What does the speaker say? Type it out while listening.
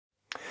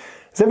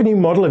As every new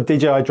model of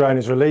DJI drone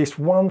is released,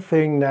 one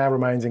thing now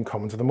remains in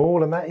common to them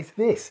all, and that is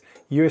this: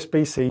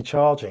 USB-C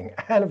charging,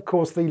 and of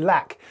course the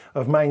lack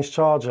of mains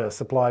charger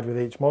supplied with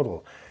each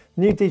model.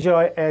 New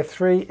DJI Air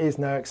 3 is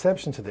no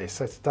exception to this,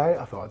 so today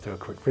I thought I'd do a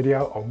quick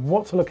video on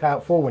what to look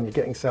out for when you're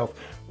getting yourself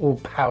all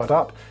powered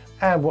up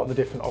and what are the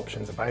different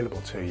options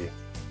available to you.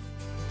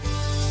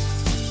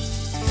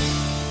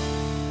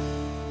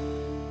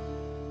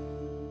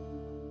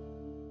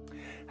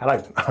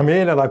 Hello, I'm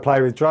Ian and I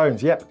play with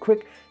drones. Yep,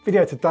 quick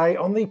video today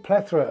on the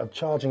plethora of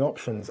charging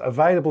options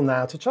available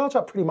now to charge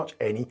up pretty much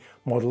any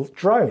model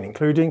drone,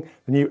 including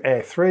the new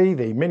Air 3,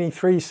 the Mini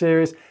 3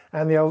 series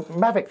and the old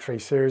Mavic 3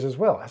 series as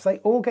well, as they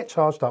all get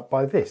charged up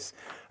by this,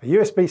 a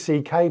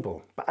USB-C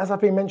cable. But as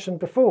I've been mentioned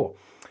before,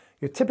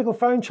 your typical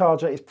phone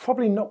charger is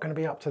probably not going to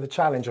be up to the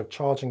challenge of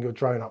charging your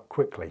drone up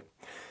quickly.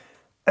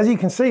 As you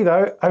can see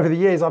though, over the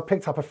years I've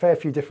picked up a fair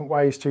few different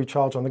ways to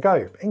charge on the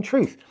go. In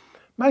truth,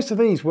 most of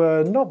these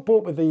were not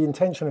bought with the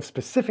intention of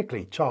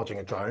specifically charging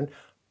a drone,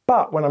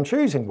 but when I'm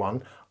choosing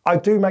one, I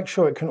do make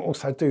sure it can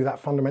also do that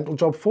fundamental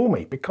job for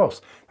me,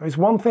 because there is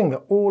one thing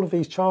that all of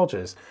these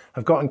chargers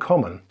have got in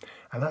common,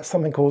 and that's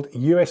something called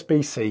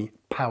USB-C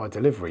power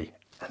delivery.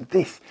 And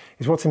this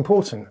is what's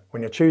important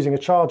when you're choosing a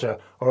charger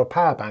or a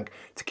power bank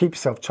to keep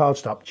yourself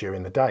charged up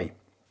during the day.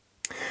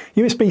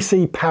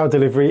 USB-C power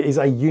delivery is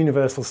a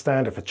universal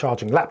standard for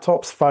charging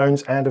laptops,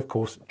 phones, and of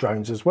course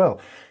drones as well.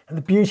 And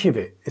the beauty of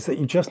it is that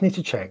you just need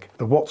to check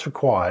the watts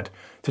required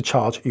to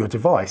charge your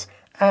device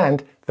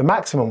and the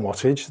maximum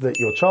wattage that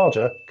your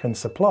charger can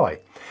supply.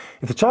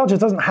 If the charger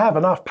doesn't have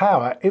enough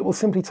power, it will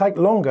simply take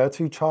longer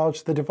to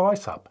charge the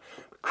device up.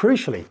 But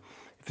crucially,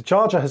 if the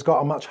charger has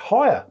got a much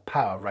higher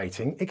power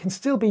rating, it can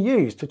still be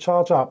used to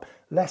charge up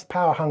less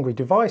power-hungry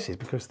devices,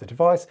 because the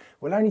device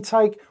will only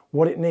take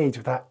what it needs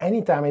without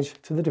any damage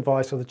to the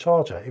device or the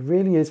charger. It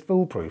really is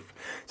foolproof.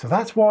 So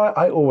that's why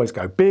I always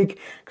go big,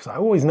 because I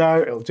always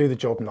know it'll do the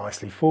job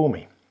nicely for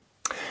me.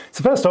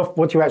 So first off,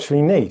 what do you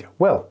actually need?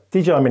 Well,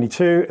 DJI Mini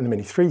 2 and the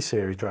Mini 3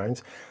 series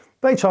drones,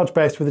 they charge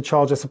best with a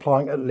charger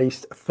supplying at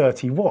least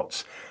 30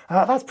 watts.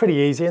 That's pretty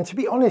easy, and to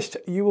be honest,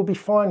 you will be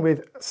fine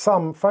with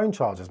some phone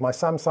chargers. My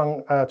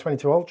Samsung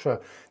 22 Ultra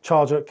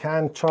charger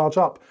can charge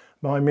up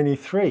my Mini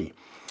 3.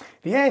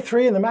 The Air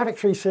 3 and the Mavic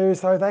 3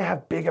 series though, they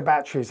have bigger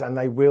batteries and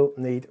they will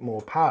need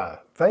more power.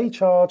 They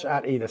charge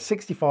at either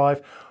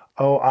 65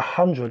 or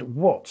 100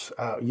 watts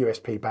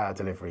USB power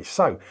delivery.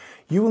 So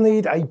you will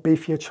need a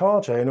beefier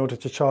charger in order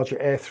to charge your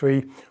Air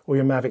 3 or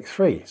your Mavic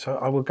 3. So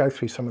I will go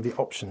through some of the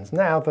options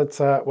now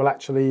that will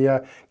actually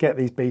get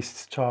these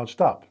beasts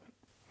charged up.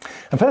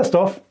 And first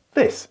off,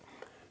 this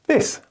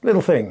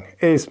little thing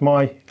is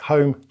my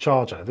home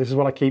charger. This is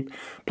what I keep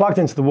plugged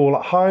into the wall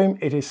at home.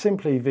 It is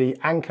simply the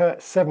Anker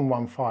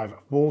 715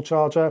 wall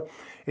charger.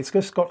 It's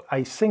just got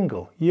a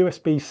single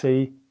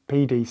USB-C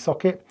PD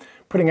socket,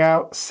 putting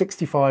out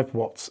 65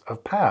 watts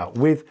of power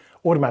with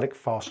automatic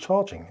fast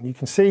charging. And you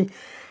can see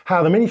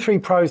how the Mini 3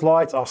 Pro's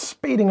lights are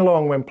speeding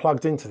along when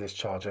plugged into this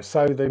charger.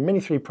 So the Mini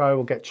 3 Pro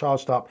will get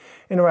charged up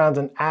in around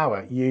an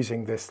hour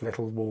using this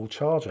little wall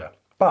charger.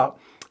 But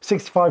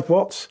 65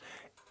 watts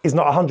is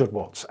not 100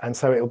 watts, and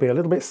so it'll be a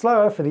little bit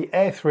slower for the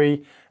Air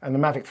 3 and the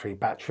Mavic 3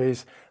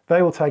 batteries.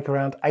 They will take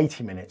around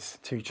 80 minutes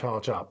to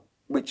charge up,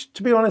 which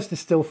to be honest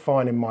is still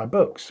fine in my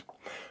books.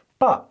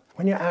 But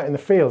when you're out in the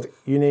field,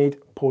 you need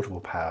portable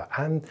power.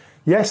 And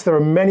yes, there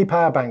are many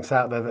power banks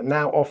out there that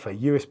now offer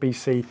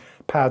USB-C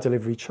power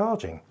delivery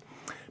charging.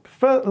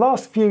 For the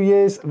last few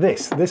years,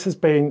 this has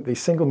been the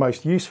single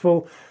most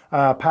useful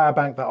power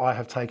bank that I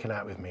have taken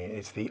out with me.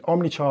 It's the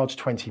Omnicharge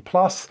 20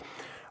 Plus.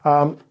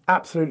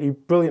 Absolutely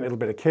brilliant little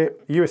bit of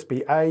kit.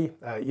 USB-A,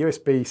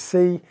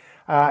 USB-C.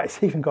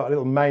 It's even got a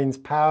little mains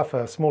power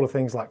for smaller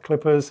things like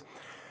clippers.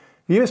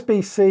 The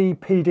USB-C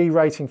PD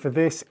rating for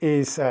this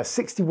is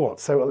 60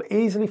 watts, so it'll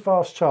easily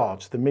fast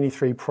charge the Mini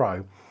 3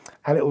 Pro,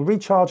 and it'll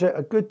recharge it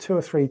a good 2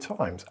 or 3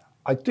 times.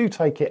 I do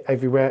take it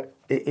everywhere.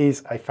 It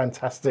is a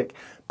fantastic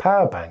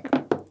power bank.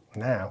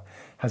 Now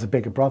has a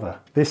bigger brother.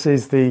 This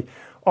is the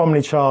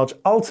Omnicharge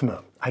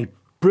Ultimate, a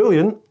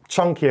brilliant,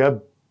 chunkier,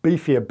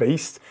 beefier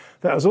beast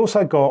that has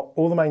also got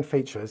all the main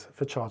features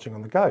for charging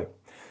on the go.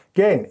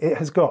 Again, it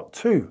has got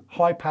 2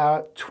 high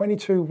power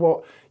 22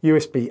 watt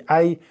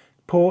USB-A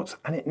ports,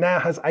 and it now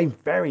has a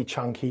very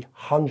chunky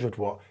 100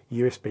 watt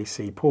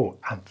USB-C port.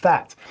 And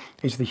that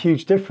is the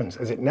huge difference,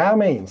 as it now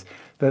means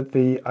that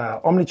the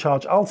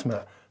Omnicharge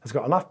Ultimate has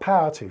got enough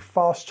power to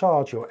fast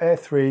charge your Air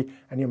 3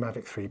 and your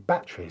Mavic 3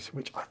 batteries,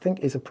 which I think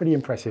is a pretty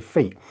impressive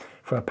feat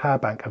for a power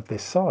bank of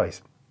this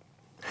size.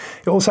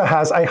 It also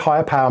has a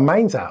higher power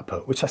mains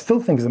output, which I still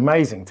think is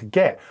amazing to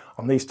get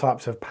on these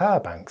types of power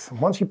banks. And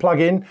once you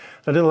plug in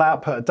the little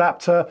output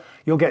adapter,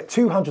 you'll get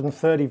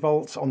 230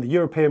 volts on the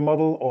European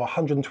model or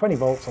 120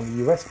 volts on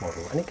the US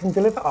model, and it can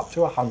deliver up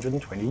to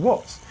 120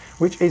 watts,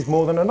 which is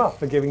more than enough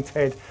for giving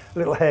Ted a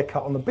little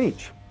haircut on the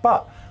beach.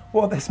 But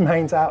what this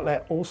mains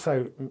outlet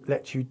also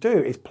lets you do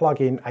is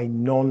plug in a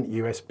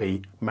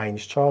non-USB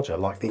mains charger,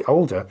 like the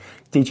older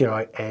DJI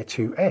Air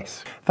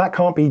 2S. That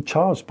can't be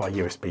charged by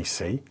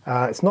USB-C.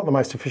 It's not the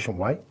most efficient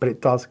way, but it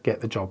does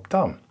get the job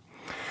done.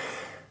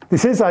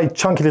 This is a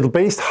chunky little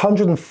beast,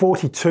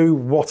 142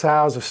 watt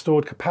hours of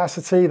stored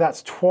capacity.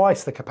 That's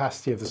twice the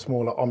capacity of the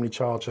smaller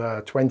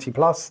Omnicharge 20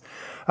 Plus.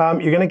 You're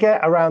going to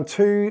get around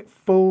 2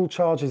 full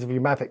charges of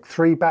your Mavic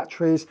 3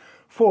 batteries,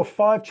 4 or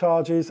 5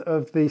 charges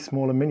of the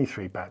smaller Mini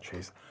 3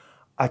 batteries.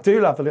 I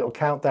do love the little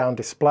countdown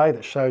display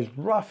that shows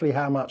roughly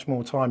how much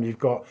more time you've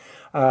got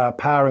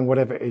powering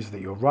whatever it is that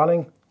you're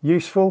running.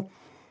 Useful,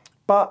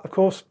 but of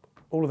course,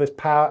 all of this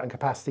power and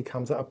capacity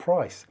comes at a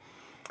price.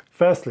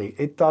 Firstly,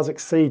 it does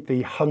exceed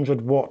the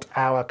 100 watt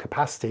hour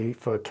capacity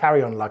for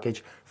carry-on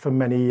luggage for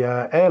many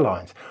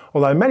airlines.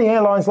 Although many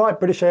airlines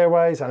like British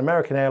Airways and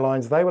American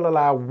Airlines, they will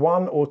allow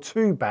 1 or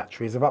 2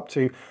 batteries of up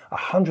to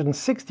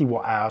 160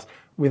 watt hours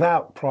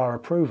without prior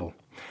approval.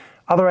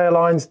 Other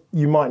airlines,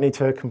 you might need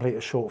to complete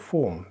a short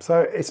form.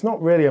 So it's not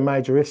really a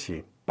major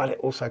issue, but it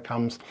also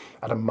comes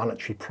at a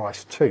monetary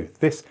price too.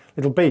 This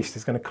little beast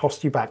is going to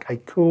cost you back a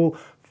cool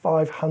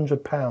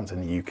 £500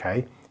 in the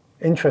UK.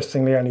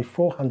 Interestingly, only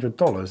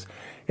 $400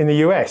 in the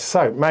US,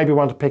 so maybe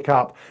one to pick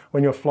up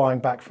when you're flying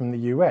back from the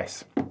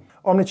US.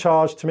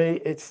 Omnicharge, to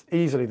me, it's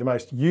easily the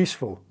most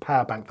useful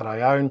power bank that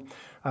I own.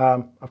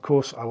 Of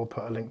course, I will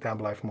put a link down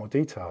below for more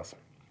details.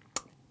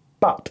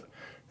 But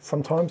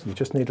sometimes you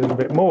just need a little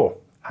bit more,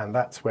 and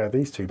that's where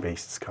these two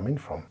beasts come in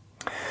from.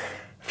 A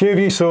few of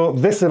you saw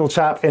this little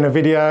chap in a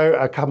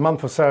video a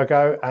month or so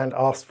ago and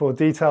asked for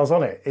details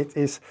on it. It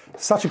is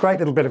such a great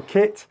little bit of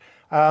kit.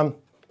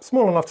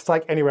 Small enough to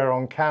take anywhere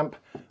on camp,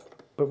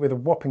 but with a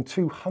whopping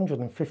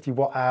 250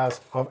 watt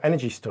hours of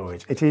energy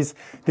storage. It is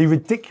the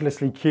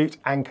ridiculously cute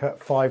Anker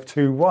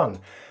 521.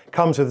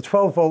 Comes with a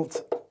 12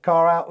 volt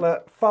car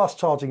outlet, fast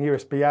charging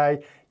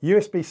USB-A,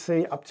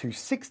 USB-C up to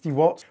 60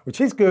 watts, which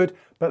is good,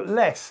 but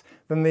less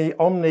than the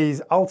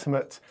Omni's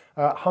ultimate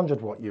 100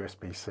 watt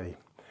USB-C.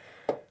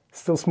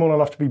 Still small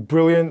enough to be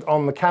brilliant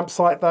on the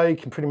campsite though. You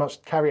can pretty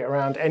much carry it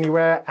around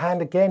anywhere. And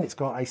again, it's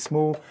got a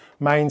small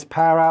mains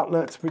power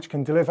outlet, which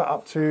can deliver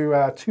up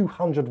to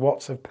 200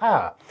 watts of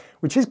power,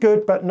 which is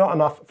good, but not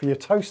enough for your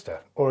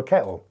toaster or a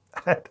kettle.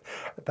 And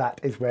that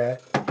is where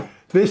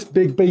this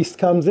big beast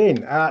comes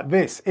in.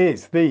 This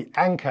is the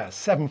Anker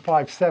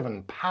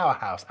 757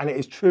 Powerhouse, and it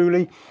is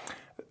truly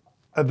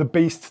the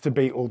beast to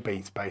beat all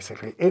beats,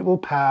 basically. It will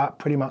power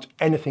pretty much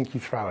anything you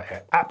throw at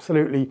it.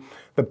 Absolutely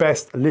the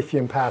best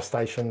lithium power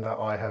station that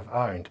I have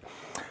owned.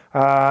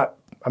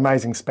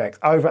 Amazing specs.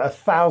 Over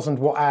 1,000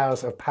 watt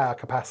hours of power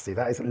capacity.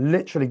 That is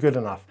literally good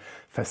enough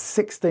for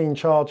 16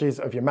 charges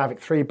of your Mavic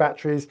 3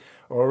 batteries,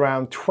 or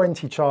around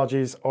 20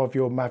 charges of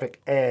your Mavic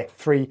Air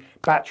 3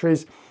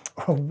 batteries,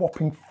 or a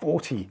whopping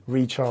 40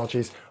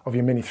 recharges of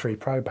your Mini 3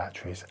 Pro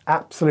batteries.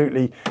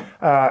 Absolutely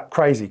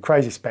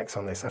crazy specs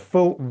on this. A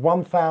full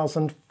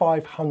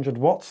 1,500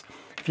 watts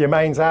for your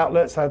mains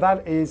outlet, so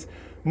that is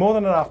more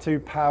than enough to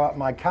power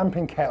my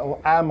camping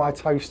kettle and my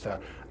toaster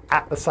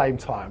at the same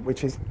time,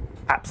 which is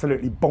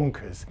absolutely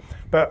bonkers.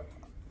 But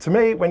to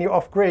me, when you're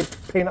off-grid,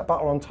 peanut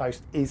butter on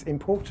toast is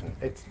important.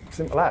 It's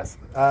simple as.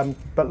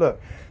 But look,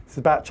 it's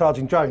about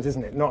charging drones,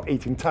 isn't it? Not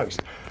eating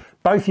toast.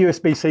 Both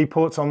USB-C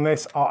ports on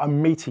this are a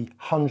meaty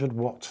 100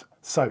 watts,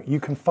 so you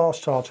can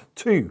fast charge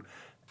 2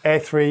 Air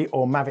 3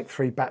 or Mavic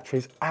 3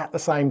 batteries at the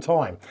same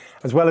time,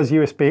 as well as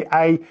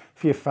USB-A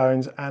for your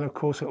phones, and of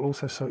course it'll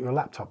also sort your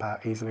laptop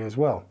out easily as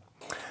well.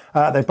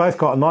 They've both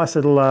got a nice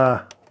little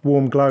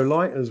warm glow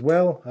light as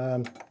well.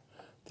 Don't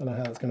know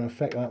how that's going to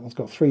affect that. One's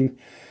got 3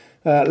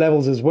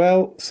 levels as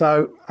well,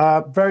 so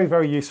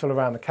very useful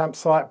around the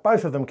campsite.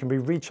 Both of them can be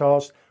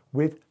recharged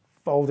with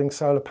folding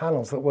solar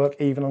panels that work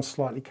even on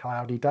slightly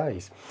cloudy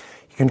days.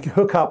 You can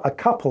hook up a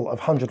couple of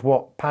 100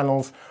 watt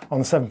panels on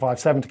the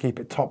 757 to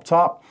keep it topped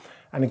up,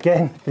 and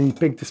again the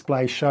big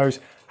display shows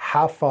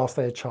how fast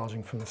they're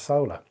charging from the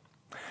solar.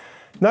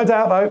 No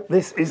doubt though,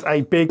 this is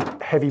a big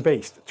heavy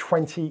beast,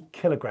 20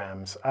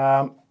 kilograms,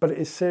 but it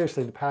is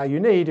seriously the power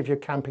you need if you're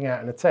camping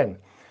out in a tent.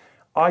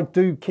 I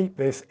do keep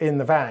this in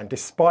the van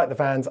despite the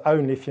van's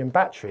own lithium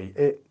battery.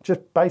 It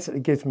just basically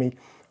gives me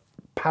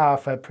power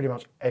for pretty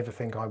much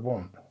everything I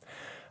want.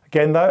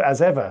 Again though,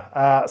 as ever,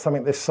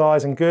 something this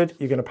size and good,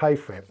 you're going to pay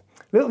for it.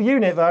 Little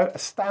unit though,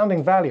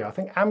 astounding value. I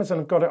think Amazon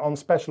have got it on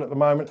special at the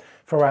moment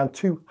for around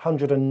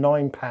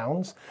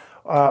 £209,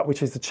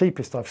 which is the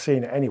cheapest I've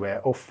seen it anywhere,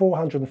 or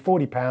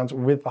 £440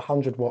 with the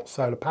 100 watt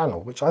solar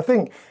panel, which I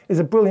think is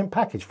a brilliant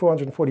package.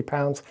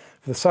 £440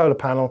 for the solar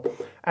panel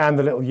and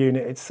the little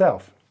unit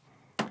itself.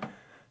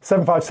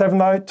 757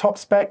 though, top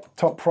spec,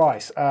 top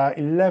price,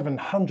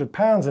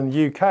 £1,100 in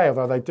the UK,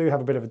 although they do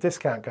have a bit of a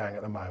discount going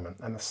at the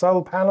moment. And the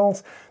solar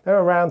panels, they're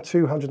around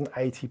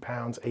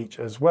 £280 each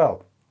as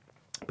well.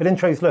 But in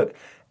truth, look,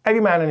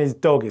 every man and his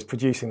dog is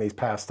producing these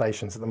power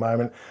stations at the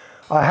moment.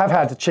 I have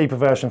had the cheaper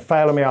version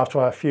fail on me after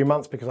a few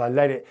months because I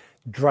let it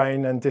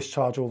drain and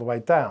discharge all the way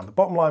down. The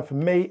bottom line for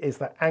me is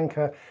that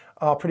Anker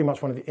are pretty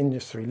much one of the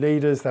industry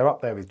leaders. They're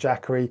up there with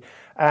Jackery,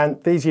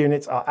 and these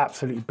units are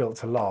absolutely built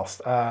to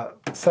last.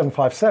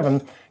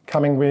 757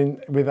 coming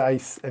with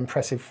a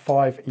impressive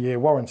 5-year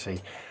warranty,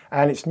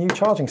 and its new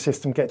charging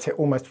system gets it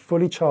almost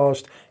fully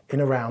charged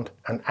in around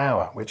an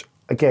hour, which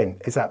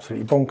again is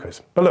absolutely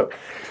bonkers. But look,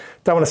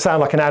 Don't want to sound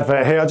like an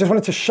advert here. I just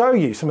wanted to show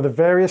you some of the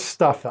various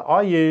stuff that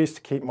I use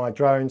to keep my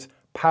drones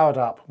powered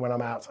up when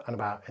I'm out and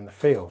about in the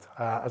field.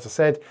 As I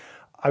said,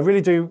 I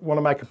really do want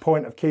to make a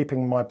point of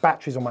keeping my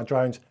batteries on my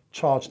drones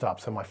charged up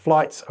so my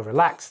flights are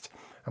relaxed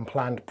and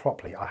planned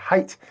properly. I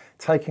hate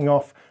taking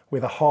off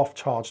with a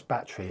half-charged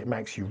battery. It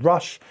makes you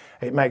rush,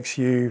 it makes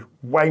you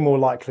way more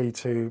likely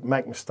to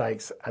make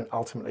mistakes and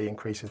ultimately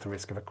increases the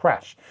risk of a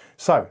crash.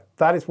 So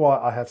that is why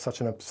I have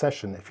such an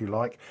obsession, if you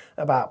like,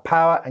 about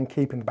power and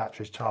keeping the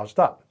batteries charged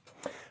up.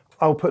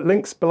 I'll put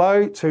links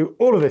below to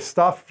all of this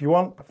stuff if you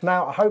want, but for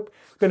now I hope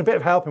it's been a bit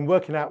of help in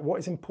working out what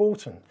is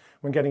important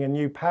when getting a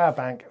new power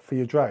bank for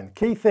your drone.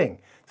 The key thing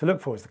to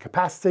look for is the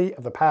capacity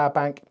of the power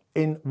bank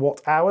in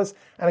watt hours,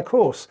 and of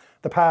course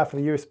the power for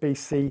the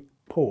USB-C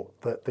port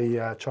that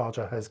the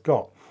charger has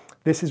got.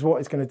 This is what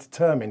is going to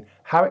determine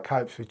how it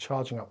copes with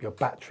charging up your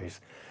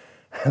batteries.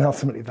 And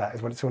ultimately that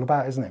is what it's all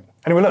about, isn't it?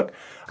 Anyway, look,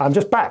 I'm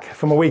just back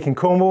from a week in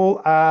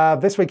Cornwall.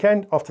 This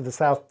weekend, off to the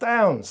South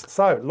Downs.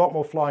 So a lot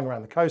more flying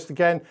around the coast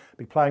again.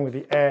 Be playing with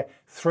the Air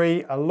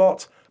 3 a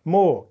lot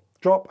more.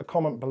 Drop a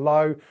comment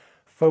below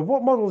for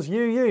what models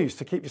you use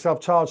to keep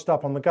yourself charged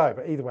up on the go.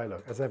 But either way,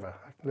 look, as ever,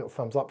 a little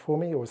thumbs up for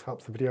me always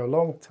helps the video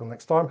along. Until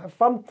next time, have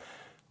fun.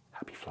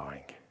 Happy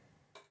flying.